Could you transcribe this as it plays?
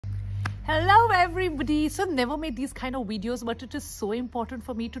Hello everybody. So never made these kind of videos, but it is so important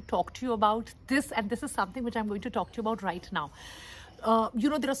for me to talk to you about this, and this is something which I'm going to talk to you about right now.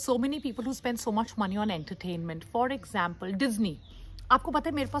 There are so many people who spend so much money on entertainment. For example, Disney. आपको पता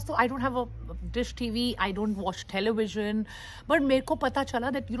है मेरे पास तो I don't have a dish TV, I don't watch television, but मेरे को पता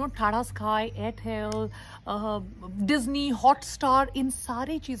चला that Tata Sky, Airtel, Disney, Hotstar, इन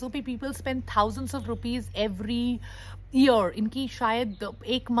सारी चीज़ों पे people spend thousands of rupees every year. इनकी शायद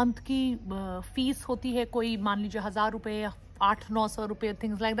एक month की फीस होती है, कोई मान लीजिए 1000 रुपये, 800-900 रुपये,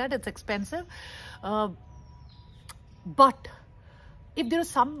 things like that. It's expensive, but if there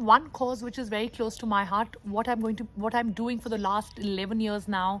is one cause which is very close to my heart, what I'm doing for the last 11 years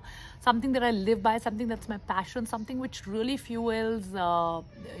now, something that I live by, something that's my passion, something which really fuels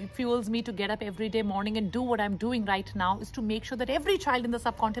me to get up every day morning and do what I'm doing right now, is to make sure that every child in the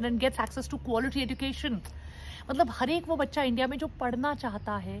subcontinent gets access to quality education. मतलब हर एक वो बच्चा India में जो पढ़ना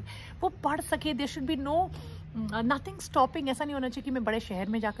चाहता है वो पढ़ सके. There should be nothing stopping. ऐसा नहीं होना चाहिए कि मैं बड़े शहर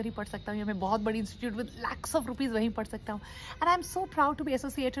में जाकर ही पढ़ सकता हूँ या मैं बहुत बड़ी institute with lakhs of rupees वहीं पढ़ सकता हूँ. And I am so proud to be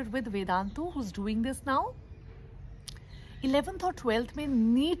associated with Vedantu who is doing this now. 11th और 12th में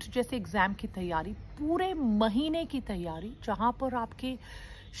नीट जैसे एग्जाम की तैयारी, पूरे महीने की तैयारी, जहाँ पर आपके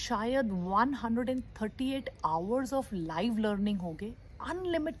शायद 138 आवर्स ऑफ लाइव लर्निंग हो गए,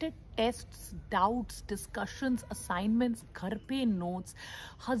 unlimited tests, doubts, discussions, assignments, घर पे नोट्स,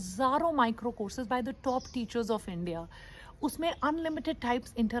 हजारों micro courses by the top teachers of India. उसमें अनलिमिटेड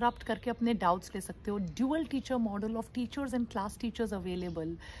टाइप्स इंटरप्ट करके अपने डाउट्स ले सकते हो. Dual teacher model of teachers and class teachers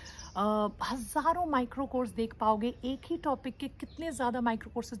available. हजारों माइक्रो कोर्स देख पाओगे. एक ही टॉपिक के कितने ज़्यादा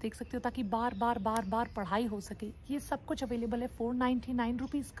माइक्रो कोर्सेज देख सकते हो ताकि बार बार पढ़ाई हो सके. ये सब कुछ अवेलेबल है 499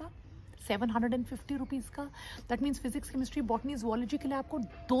 रुपीज़ का, 750 रुपीज़ का. That means physics, chemistry, botany, zoology के लिए आपको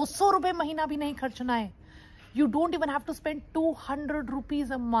 200 रुपये महीना भी नहीं खर्चना है. You don't even have to spend 200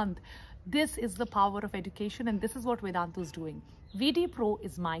 rupees a month. This is the power of education, and this is what Vedantu is doing. VD Pro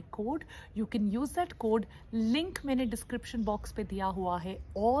is my code. You can use that code. Link मैंने description box पे दिया हुआ है.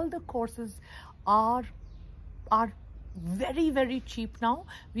 All the courses are very, very cheap now.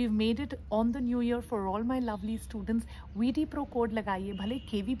 We've made it on the new year for all my lovely students. VD Pro code लगाइए. भले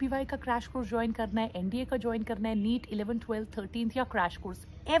KVPY का crash course join करना है, NDA का join करना है, NEET 11, 12, 13th या crash course.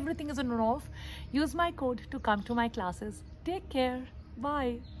 Everything is on and off. Use my code to come to my classes. Take care.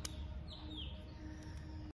 Bye.